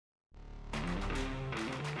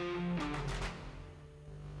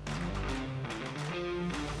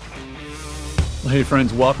Hey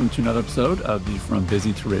friends, welcome to another episode of the From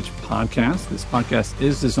Busy to Rich podcast. This podcast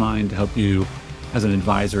is designed to help you as an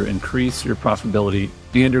advisor increase your profitability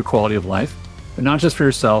and your quality of life, but not just for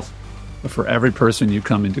yourself, but for every person you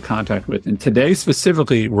come into contact with. And today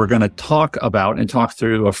specifically, we're going to talk about and talk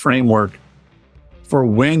through a framework for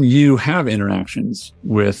when you have interactions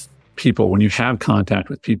with people, when you have contact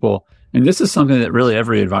with people. And this is something that really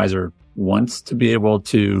every advisor wants to be able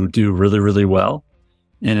to do really, really well.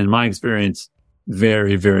 And in my experience,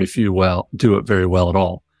 very, very few do it very well at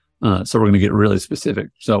all. So we're going to get really specific.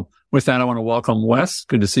 So with that, I want to welcome Wes.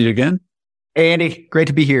 Good to see you again. Hey, Andy. Great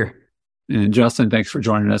to be here. And Justin, thanks for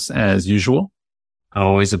joining us as usual.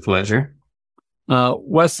 Always a pleasure.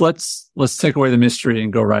 Wes, let's take away the mystery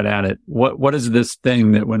and go right at it. What is this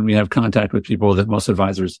thing that when we have contact with people that most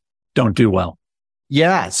advisors don't do well?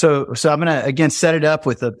 Yeah. So I'm going to, again, set it up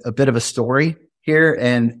with a bit of a story here.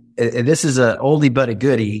 And this is a oldie but a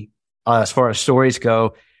goodie as far as stories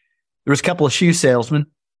go. There was a couple of shoe salesmen,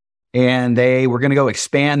 and they were going to go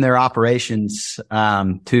expand their operations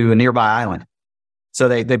to a nearby island. So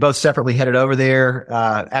they both separately headed over there.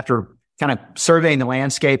 After kind of surveying the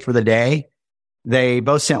landscape for the day, they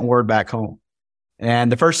both sent word back home.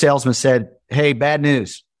 And the first salesman said, "Hey, bad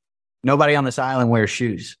news. Nobody on this island wears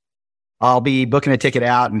shoes. I'll be booking a ticket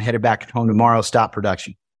out and headed back home tomorrow, stop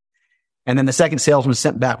production." And then the second salesman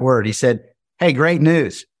sent back word. He said, "Hey, great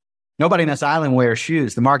news. Nobody on this island wears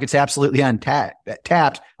shoes. The market's absolutely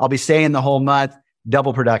tapped. I'll be staying the whole month,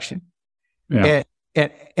 double production." Yeah.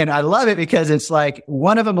 And I love it because it's like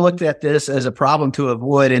one of them looked at this as a problem to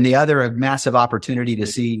avoid and the other a massive opportunity to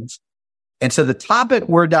seize. And so the topic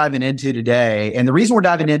we're diving into today, and the reason we're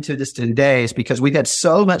diving into this today is because we've had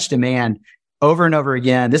so much demand over and over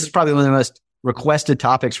again. This is probably one of the most requested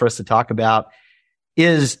topics for us to talk about,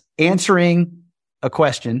 is answering a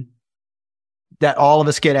question that all of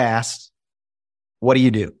us get asked: what do you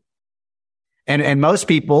do? And most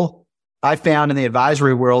people I found in the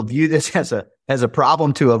advisory world view this as a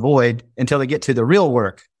problem to avoid until they get to the real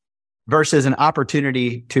work versus an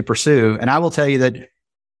opportunity to pursue. And I will tell you that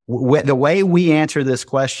the way we answer this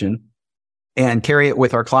question and carry it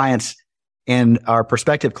with our clients and our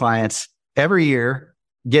prospective clients every year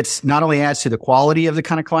gets not only adds to the quality of the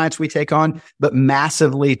kind of clients we take on, but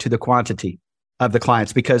massively to the quantity of the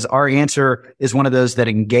clients, because our answer is one of those that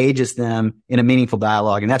engages them in a meaningful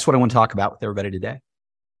dialogue. And that's what I want to talk about with everybody today.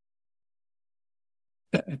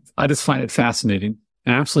 I just find it fascinating,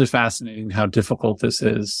 absolutely fascinating how difficult this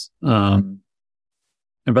is. But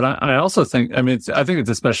I also think, I think it's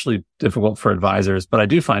especially difficult for advisors, but I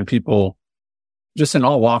do find people just in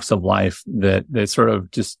all walks of life that they sort of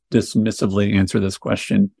just dismissively answer this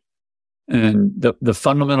question. And the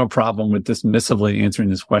fundamental problem with dismissively answering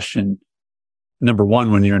this question, number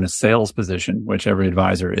one, when you're in a sales position, which every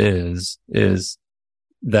advisor is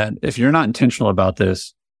that if you're not intentional about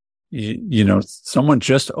this, you know, someone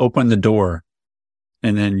just opened the door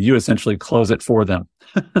and then you essentially close it for them.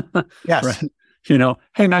 Yes. Right? You know,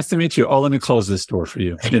 "Hey, nice to meet you. Oh, let me close this door for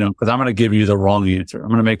you, you know, because I'm going to give you the wrong answer. I'm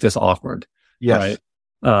going to make this awkward." Yes.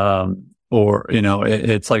 Right. Or, you know,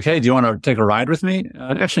 it's like, "Hey, do you want to take a ride with me?"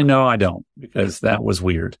 Actually, no, I don't, because that was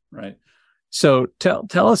weird. Right. So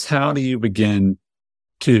tell us, how do you begin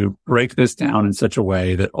to break this down in such a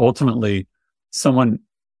way that ultimately someone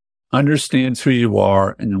understands who you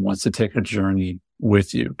are and then wants to take a journey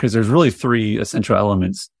with you? Because there's really three essential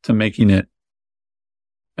elements to making it.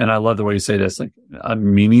 And I love the way you say this, like a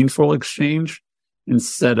meaningful exchange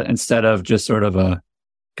instead of just sort of a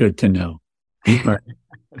good to know. Right.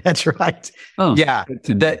 That's right. Oh, yeah.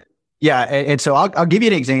 And so I'll give you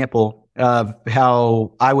an example of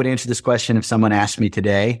how I would answer this question if someone asked me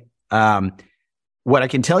today. What I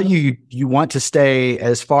can tell you want to stay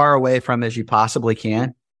as far away from as you possibly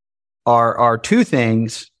can are two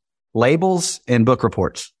things: labels and book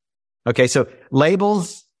reports. Okay. So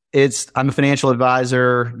labels, I'm a financial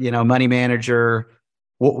advisor, you know, money manager,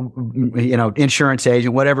 you know, insurance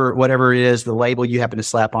agent, whatever it is, the label you happen to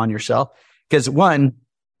slap on yourself. Because one,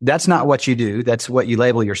 that's not what you do. That's what you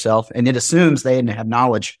label yourself. And it assumes they didn't have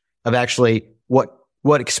knowledge of actually what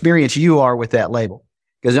experience you are with that label.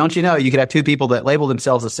 Because don't you know, you could have two people that label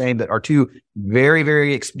themselves the same, but are two very,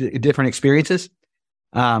 very different experiences.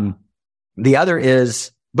 The other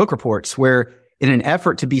is book reports, where in an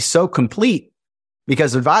effort to be so complete,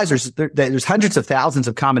 because advisors, there's hundreds of thousands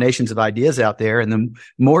of combinations of ideas out there. And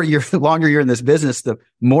the longer you're in this business, the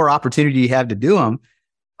more opportunity you have to do them.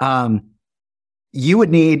 You would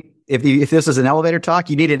need, if this is an elevator talk,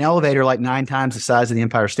 you need an elevator like 9 times the size of the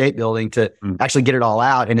Empire State Building to actually get it all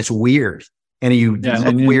out. And it's weird. And you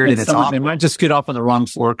look weird and it's awful. They might just get off on the wrong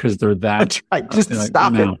floor because they're that. That's right. Just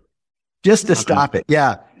stop it. just to stop it.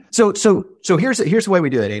 Yeah. So here's the way we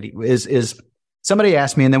do it, Andy, is somebody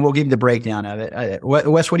asked me, and then we'll give you the breakdown of it.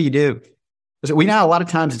 Wes, what do you do? So we know a lot of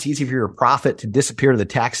times it's easy for your profit to disappear to the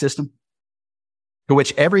tax system, to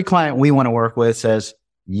which every client we want to work with says,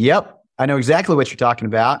 yep, I know exactly what you're talking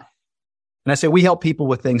about. And I say, we help people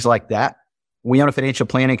with things like that. We own a financial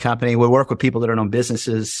planning company. We work with people that own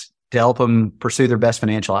businesses to help them pursue their best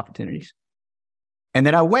financial opportunities. And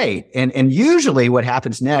then I wait. And usually what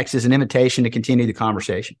happens next is an invitation to continue the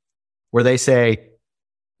conversation where they say,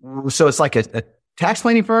 so it's like a tax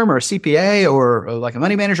planning firm or a CPA or like a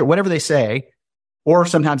money manager, whatever they say. Or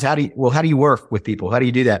sometimes how do you work with people? How do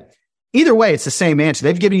you do that? Either way, it's the same answer.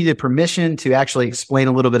 They've given you the permission to actually explain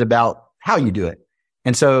a little bit about how you do it.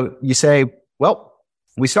 And so you say, well,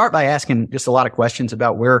 we start by asking just a lot of questions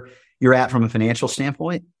about where you're at from a financial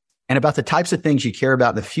standpoint and about the types of things you care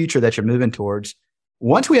about in the future that you're moving towards.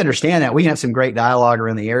 Once we understand that, we can have some great dialogue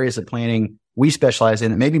around the areas of planning we specialize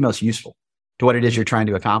in that may be most useful to what it is you're trying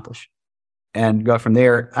to accomplish and go from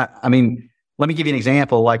there. I mean, let me give you an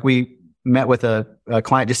example. Like we met with a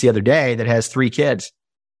client just the other day that has 3 kids,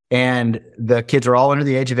 and the kids are all under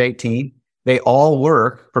the age of 18. They all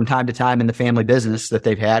work from time to time in the family business that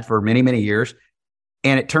they've had for many, many years.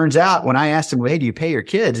 And it turns out when I asked him, hey, do you pay your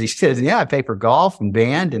kids? He says, yeah, I pay for golf and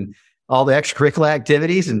band and all the extracurricular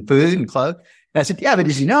activities and food and clothes. And I said, yeah, but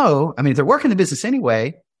as you know, I mean, if they're working the business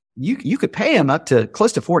anyway, you could pay them up to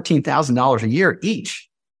close to $14,000 a year each.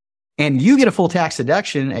 And you get a full tax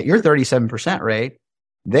deduction at your 37% rate.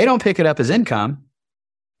 They don't pick it up as income.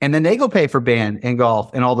 And then they go pay for band and golf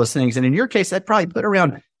and all those things. And in your case, that probably put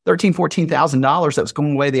around $13,000, $14,000 that was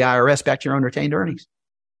going away the IRS back to your own retained earnings.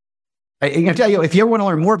 I can tell you, if you ever want to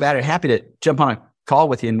learn more about it, happy to jump on a call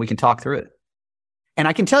with you and we can talk through it. And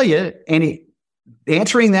I can tell you, Andy,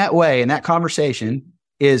 answering that way in that conversation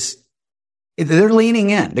is they're leaning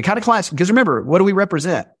in. The kind of clients, because remember, what do we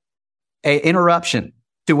represent? An interruption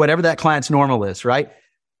to whatever that client's normal is, right?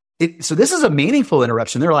 So this is a meaningful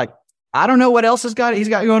interruption. They're like, I don't know what else he's got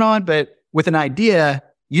going on, but with an idea,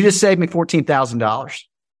 you just saved me $14,000.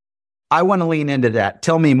 I want to lean into that.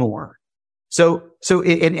 Tell me more. So then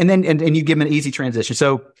you give them an easy transition.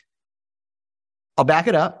 So I'll back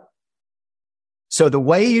it up. So the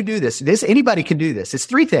way you do this, anybody can do this. It's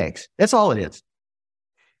 3 things. That's all it is.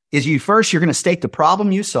 You're going to state the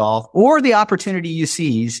problem you solve or the opportunity you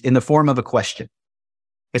seize in the form of a question.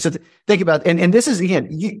 Okay, so think about, and this is again,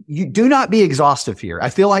 you do not be exhaustive here. I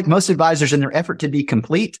feel like most advisors in their effort to be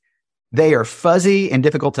complete, they are fuzzy and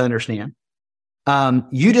difficult to understand.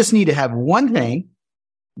 You just need to have one thing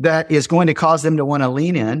that is going to cause them to want to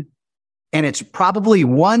lean in. And it's probably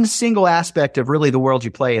one single aspect of really the world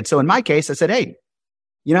you play in. So in my case, I said, hey,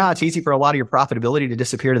 you know how it's easy for a lot of your profitability to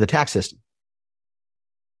disappear to the tax system?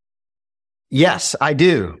 Yes, I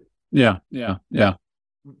do. Yeah.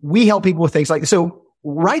 We help people with things like this. So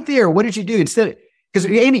right there, what did you do instead? Because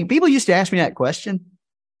Andy, people used to ask me that question.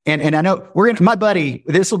 And I know my buddy,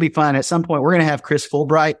 this will be fun. At some point, we're going to have Chris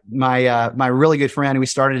Fulbright, my really good friend who we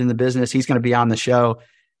started in the business. He's going to be on the show.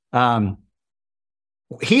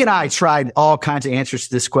 He and I tried all kinds of answers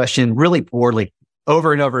to this question really poorly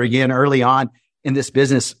over and over again early on in this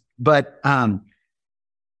business. But,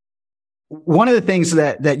 one of the things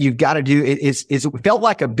that you've got to do is it felt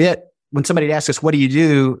like a bit when somebody asked us, what do you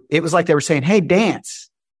do? It was like they were saying, hey, dance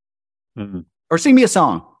or sing me a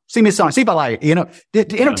song, see if I like it,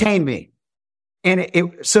 to entertain me. And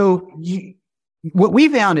what we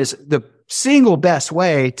found is the single best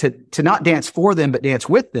way to not dance for them, but dance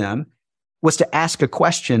with them was to ask a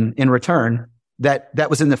question in return that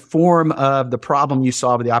was in the form of the problem you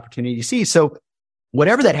solve or the opportunity you see. So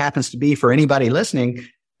whatever that happens to be for anybody listening,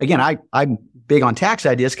 again, I'm big on tax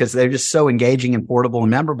ideas because they're just so engaging and portable and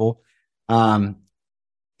memorable.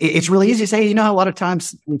 It's really easy to say, a lot of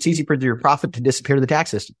times it's easy for your profit to disappear to the tax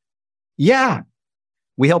system. Yeah.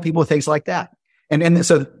 We help people with things like that. And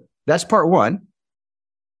so that's part one.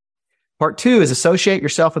 Part two is associate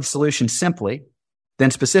yourself with the solution simply, then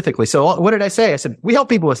specifically. So what did I say? I said, we help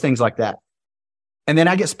people with things like that. And then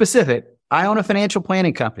I get specific. I own a financial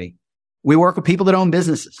planning company. We work with people that own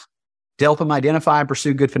businesses to help them identify and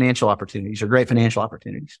pursue good financial opportunities or great financial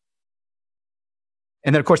opportunities.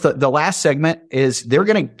 And then, of course, the last segment is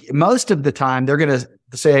most of the time, they're going to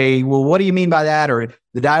say, well, what do you mean by that? Or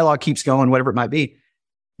the dialogue keeps going, whatever it might be.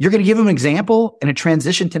 You're going to give them an example and a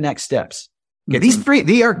transition to next steps. Okay, these three,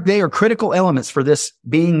 they are critical elements for this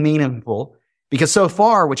being meaningful, because so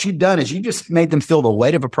far what you've done is you just made them feel the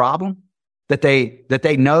weight of a problem that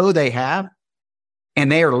they know they have. And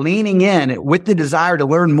they are leaning in with the desire to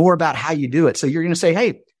learn more about how you do it. So you're going to say,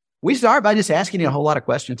 hey, we start by just asking you a whole lot of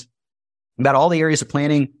questions. about all the areas of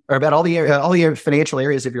planning, or about all the financial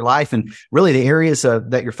areas of your life, and really the areas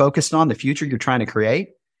that you're focused on, the future you're trying to create.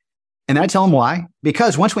 And I tell them why.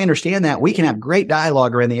 Because once we understand that, we can have great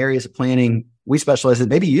dialogue around the areas of planning we specialize in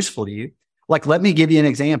that may be useful to you. Like, let me give you an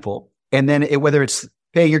example. And then whether it's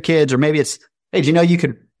paying your kids, or maybe it's, hey, do you know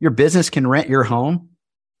your business can rent your home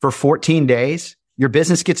for 14 days? Your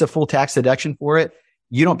business gets a full tax deduction for it.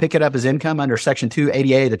 You don't pick it up as income under Section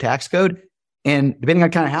 280A of the tax code. And depending on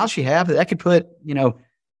the kind of house you have, that could put, $10,000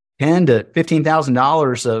 to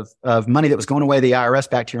 $15,000 of money that was going away to the IRS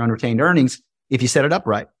back to your unretained earnings if you set it up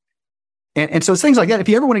right. And so it's things like that. If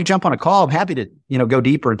you ever want to jump on a call, I'm happy to, go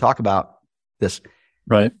deeper and talk about this.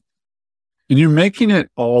 Right. And you're making it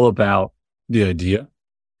all about the idea,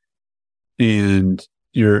 and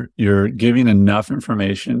you're giving enough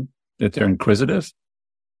information that they're inquisitive.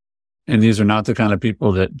 And these are not the kind of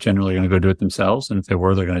people that generally are going to go do it themselves. And if they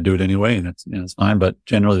were, they're going to do it anyway. And it's fine. But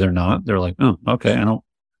generally they're not. They're like, oh, okay, I don't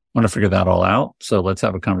want to figure that all out. So let's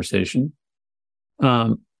have a conversation.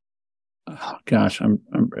 Oh gosh,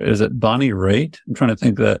 is it Bonnie Raitt? I'm trying to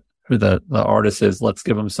think who the artist is. Let's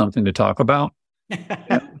give them something to talk about.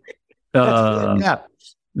 Yeah.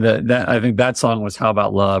 That I think that song was "How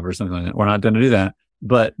About Love" or something like that. We're not going to do that,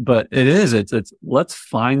 but it's let's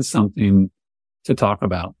find something to talk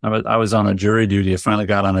about. I was on a jury duty. I finally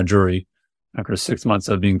got on a jury after 6 months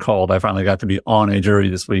of being called. I finally got to be on a jury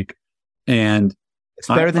this week, and it's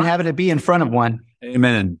better than having to be in front of one.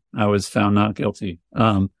 Amen. I was found not guilty.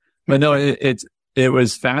 But no, it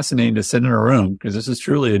was fascinating to sit in a room, because this is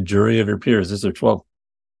truly a jury of your peers. These are 12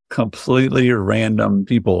 completely random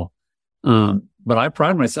people. But I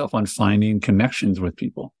pride myself on finding connections with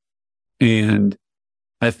people. And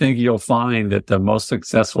I think you'll find that the most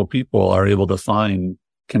successful people are able to find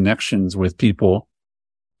connections with people.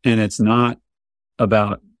 And it's not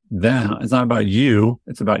about them. It's not about you.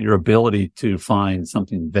 It's about your ability to find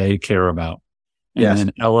something they care about and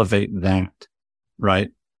then elevate that.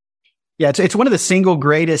 Right. Yeah. It's one of the single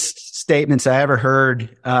greatest statements I ever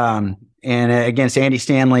heard. And against Andy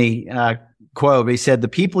Stanley, quote, he said, the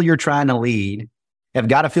people you're trying to lead have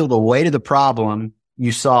got to feel the weight of the problem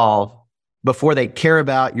you solve before they care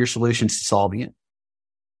about your solutions to solving it.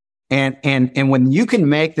 And when you can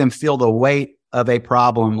make them feel the weight of a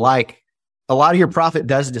problem, like a lot of your profit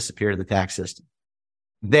does disappear to the tax system,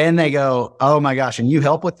 then they go, oh my gosh, and you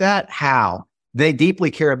help with that? How? They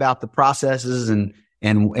deeply care about the processes and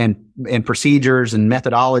procedures and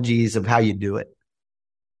methodologies of how you do it.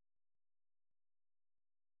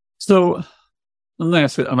 So let me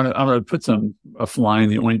ask you, I'm gonna put a fly in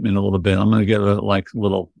the ointment a little bit. I'm gonna get a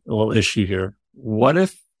little issue here. What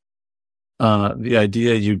if the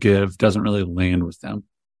idea you give doesn't really land with them?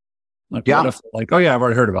 What if, oh yeah, I've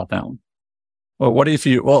already heard about that one. Well, what if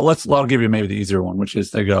I'll give you maybe the easier one, which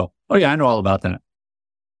is they go, oh yeah, I know all about that.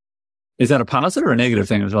 Is that a positive or a negative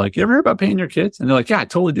thing? They're like, you ever heard about paying your kids? And they're like, yeah, I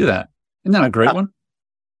totally do that. Isn't that a great one?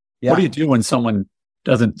 Yeah. What do you do when someone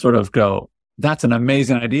doesn't sort of go, that's an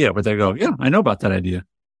amazing idea, but they go, yeah, I know about that idea.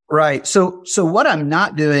 Right. So what I'm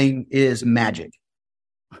not doing is magic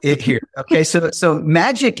here. Okay. So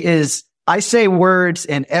magic is, I say words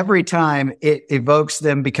and every time it evokes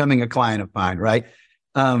them becoming a client of mine. Right.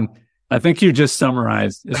 I think you just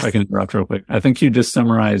summarized, if I can interrupt real quick, I think you just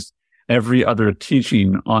summarized every other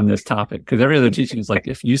teaching on this topic, because every other teaching is like,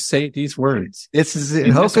 if you say these words, this is it.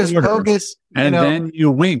 Hocus pocus, and then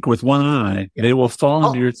you wink with one eye, they will fall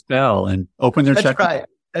under your spell and open their check. Right.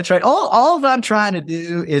 That's right. All that I'm trying to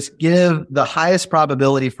do is give the highest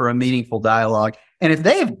probability for a meaningful dialogue. And if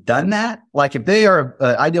they have done that, like if they are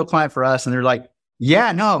an ideal client for us and they're like,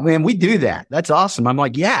 yeah, no, man, we do that. That's awesome. I'm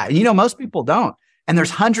like, yeah, most people don't. And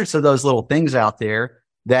there's hundreds of those little things out there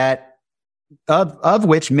that of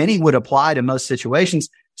which many would apply to most situations.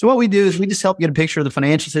 So what we do is we just help get a picture of the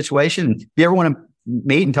financial situation. If you ever want to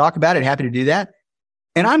meet and talk about it, happy to do that.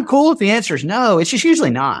 And I'm cool if the answer is no. It's just usually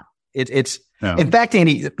not. It's no. In fact,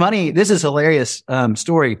 Andy, funny, this is a hilarious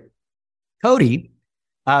story. Cody,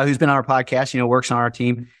 who's been on our podcast, works on our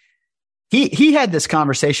team. He had this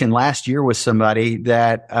conversation last year with somebody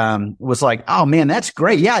that was like, oh man, that's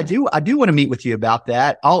great. Yeah, I do want to meet with you about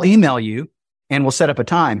that. I'll email you and we'll set up a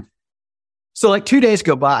time. So like 2 days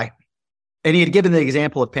go by and he had given the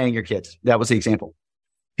example of paying your kids. That was the example.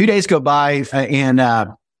 2 days go by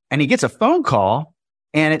and he gets a phone call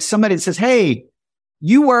and it's somebody that says, hey,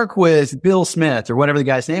 you work with Bill Smith or whatever the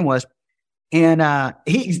guy's name was. And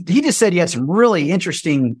he just said he had some really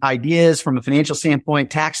interesting ideas from a financial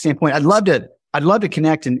standpoint, tax standpoint. I'd love to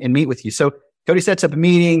connect and meet with you. So Cody sets up a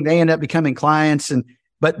meeting. They end up becoming clients.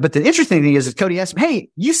 But the interesting thing is Cody asked him, hey,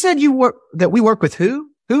 you said that we work with who?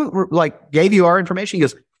 Who like gave you our information? He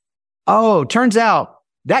goes, oh, turns out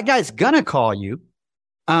that guy's going to call you.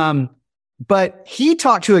 But he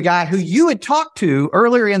talked to a guy who you had talked to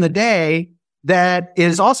earlier in the day that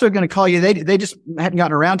is also going to call you. They just hadn't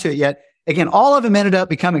gotten around to it yet. Again, all of them ended up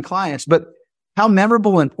becoming clients, but how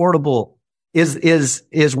memorable and portable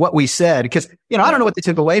is what we said. Because, I don't know what they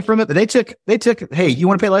took away from it, but they took, hey, you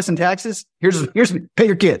want to pay less in taxes? Here's pay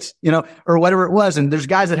your kids, or whatever it was. And there's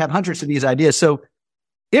guys that have hundreds of these ideas. So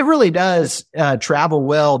it really does travel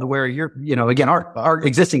well to where again, our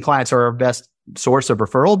existing clients are our best source of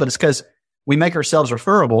referral, but it's because we make ourselves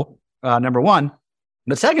referable, number one.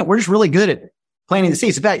 But second, we're just really good at planting the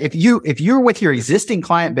seeds. In fact, if you're with your existing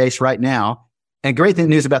client base right now, and great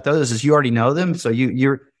news about those is you already know them. So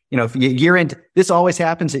you're if year end, this always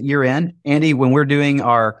happens at year end, Andy, when we're doing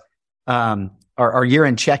our year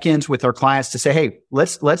end check-ins with our clients to say, hey,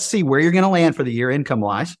 let's see where you're going to land for the year income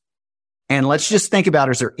wise. And let's just think about,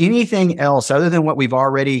 is there anything else other than what we've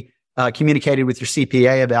already communicated with your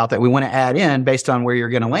CPA about that we want to add in based on where you're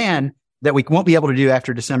going to land that we won't be able to do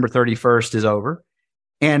after December 31st is over.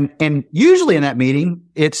 And usually in that meeting,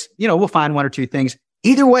 it's, we'll find one or two things.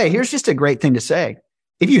 Either way, here's just a great thing to say.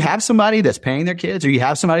 If you have somebody that's paying their kids, or you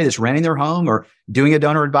have somebody that's renting their home or doing a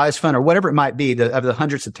donor advised fund or whatever it might be, of the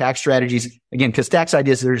hundreds of tax strategies, again, because tax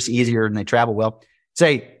ideas are just easier and they travel well.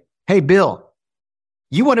 Say, hey, Bill,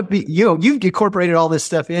 you want to be, you've incorporated all this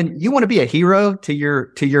stuff in. You want to be a hero to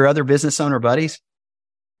your other business owner buddies?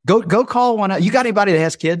 Go call one out. You got anybody that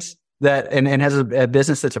has kids and has a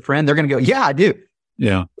business that's a friend? They're going to go, yeah, I do.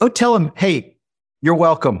 Yeah. Go tell them, hey, you're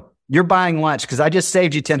welcome. You're buying lunch because I just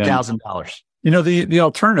saved you $10,000. The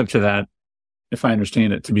alternative to that, if I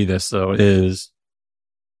understand it to be this though, is,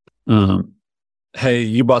 hey,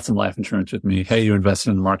 you bought some life insurance with me. Hey, you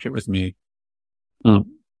invested in the market with me.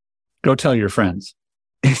 Go tell your friends.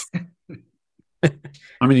 I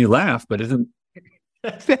mean, you laugh, but if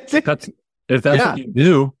that's what you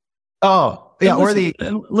do. Oh, yeah.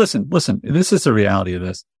 Listen, this is the reality of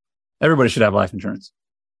this. Everybody should have life insurance.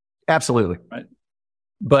 Absolutely. Right.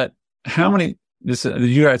 But how many,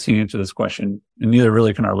 you guys can answer this question, and neither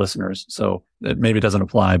really can our listeners. So that maybe it doesn't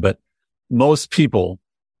apply, but most people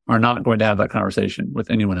are not going to have that conversation with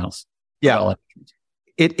anyone else. Yeah.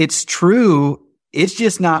 It's true. It's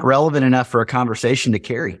just not relevant enough for a conversation to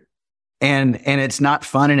carry. And it's not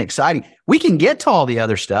fun and exciting. We can get to all the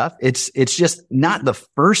other stuff. It's just not the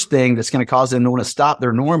first thing that's going to cause them to want to stop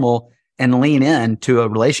their normal and lean in to a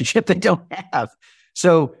relationship they don't have.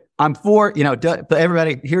 So I'm for,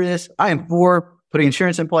 everybody hear this. I am for putting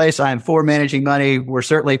insurance in place. I am for managing money. We're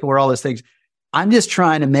certainly for all those things. I'm just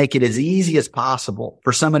trying to make it as easy as possible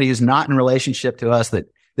for somebody who's not in relationship to us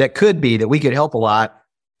that could be, that we could help a lot,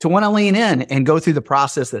 to want to lean in and go through the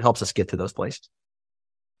process that helps us get to those places.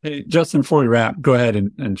 Hey, Justin, before we wrap, go ahead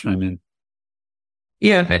and chime in.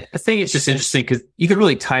 Yeah, I think it's just interesting because you could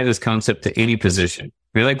really tie this concept to any position.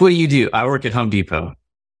 You're like, what do you do? I work at Home Depot.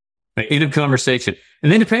 Like, end of conversation.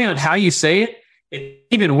 And then depending on how you say it, it's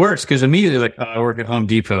even worse because immediately like, oh, I work at Home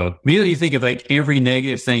Depot. Immediately you think of like every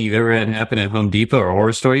negative thing you've ever had happen at Home Depot or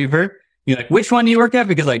horror story you've heard. You're like, which one do you work at?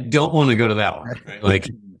 Because I don't want to go to that one. Right?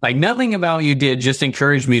 Like nothing about what you did just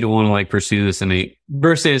encouraged me to want to pursue this. And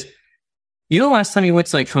versus, last time you went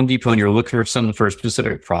to Home Depot and you were looking for something for a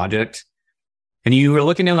specific project, and you were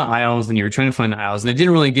looking down the aisles and you were trying to find the aisles and it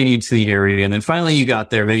didn't really get you to the area. And then finally you got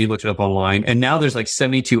there, maybe you looked it up online, and now there's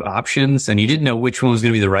 72 options and you didn't know which one was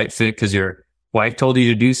going to be the right fit because your wife told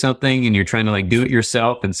you to do something and you're trying to do it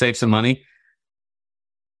yourself and save some money.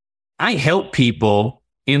 I help people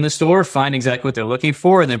in the store find exactly what they're looking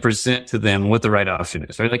for and then present to them what the right option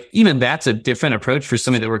is, right? Even that's a different approach for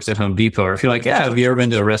somebody that works at Home Depot. Or if you're have you ever been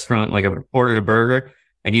to a restaurant, ordered a burger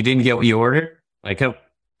and you didn't get what you ordered?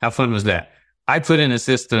 How fun was that? I put in a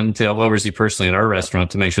system to help oversee personally at our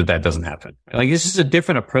restaurant to make sure that doesn't happen. It's just a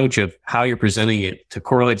different approach of how you're presenting it to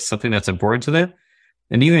correlate to something that's important to them.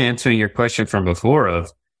 And even answering your question from before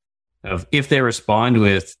of if they respond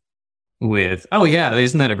with, oh yeah,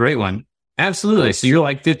 isn't that a great one? Absolutely. So you're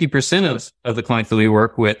 50% of the clients that we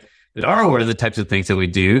work with that are aware of the types of things that we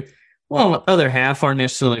do. Well, the other half aren't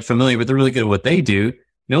necessarily familiar, but they're really good at what they do.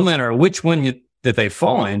 No matter which one that they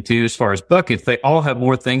fall into as far as buckets, they all have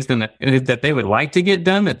more things than that they would like to get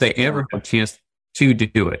done that they ever have a chance to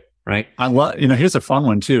do it. Right. I love, here's a fun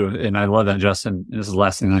one too. And I love that, Justin. This is the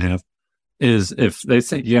last thing I have is if they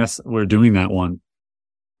say, yes, we're doing that one,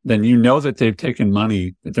 then that they've taken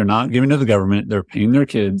money that they're not giving to the government. They're paying their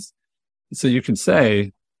kids. So you can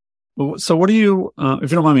say, well, so what do you, if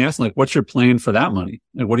you don't mind me asking, what's your plan for that money?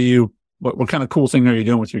 What kind of cool thing are you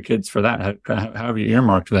doing with your kids for that? How have you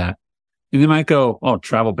earmarked that? And they might go, oh,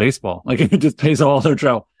 travel baseball. It just pays all their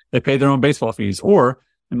travel. They pay their own baseball fees. Or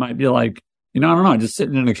It might be like, I don't know, just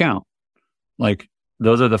sitting in an account. Like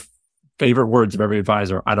those are the favorite words of every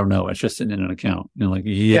advisor. I don't know. It's just sitting in an account. Like,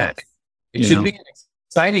 yes. It should be an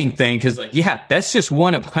exciting thing because that's just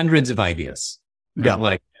one of hundreds of ideas. Yeah.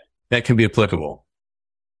 Like that can be applicable.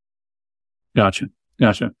 Gotcha.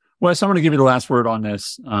 Wes, I'm going to give you the last word on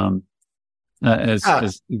this.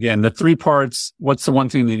 As again, the 3 parts, what's the one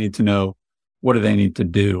thing they need to know? What do they need to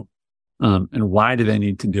do? And why do they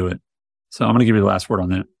need to do it? So I'm going to give you the last word on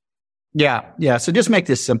that. Yeah. So just make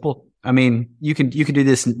this simple. I mean, you can do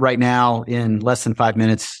this right now in less than 5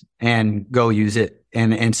 minutes and go use it.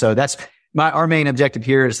 And so that's our main objective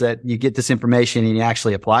here is that you get this information and you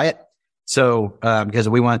actually apply it. So, because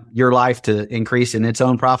we want your life to increase in its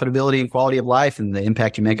own profitability and quality of life and the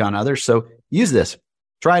impact you make on others. So use this,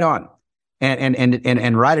 try it on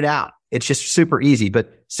and write it out. It's just super easy,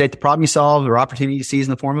 but state the problem you solve or opportunity you seize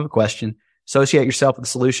in the form of a question, associate yourself with the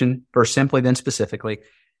solution first simply, then specifically,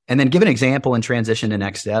 and then give an example and transition to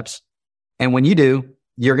next steps. And when you do,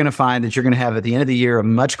 you're going to find that you're going to have at the end of the year a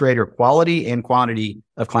much greater quality and quantity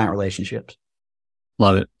of client relationships.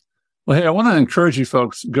 Love it. Well, hey, I want to encourage you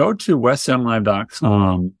folks, go to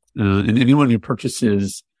westsoundlive.com and anyone who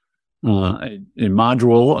purchases a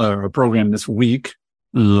module or a program this week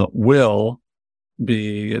will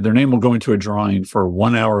be, their name will go into a drawing for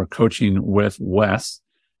 1 hour of coaching with Wes.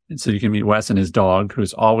 And so you can meet Wes and his dog,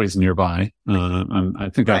 who's always nearby. I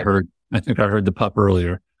think I heard the pup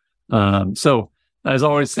earlier. So as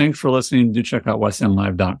always, thanks for listening. Do check out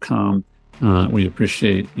westsoundlive.com. We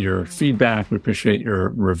appreciate your feedback. We appreciate your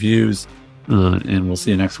reviews. And we'll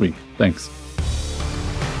see you next week. Thanks.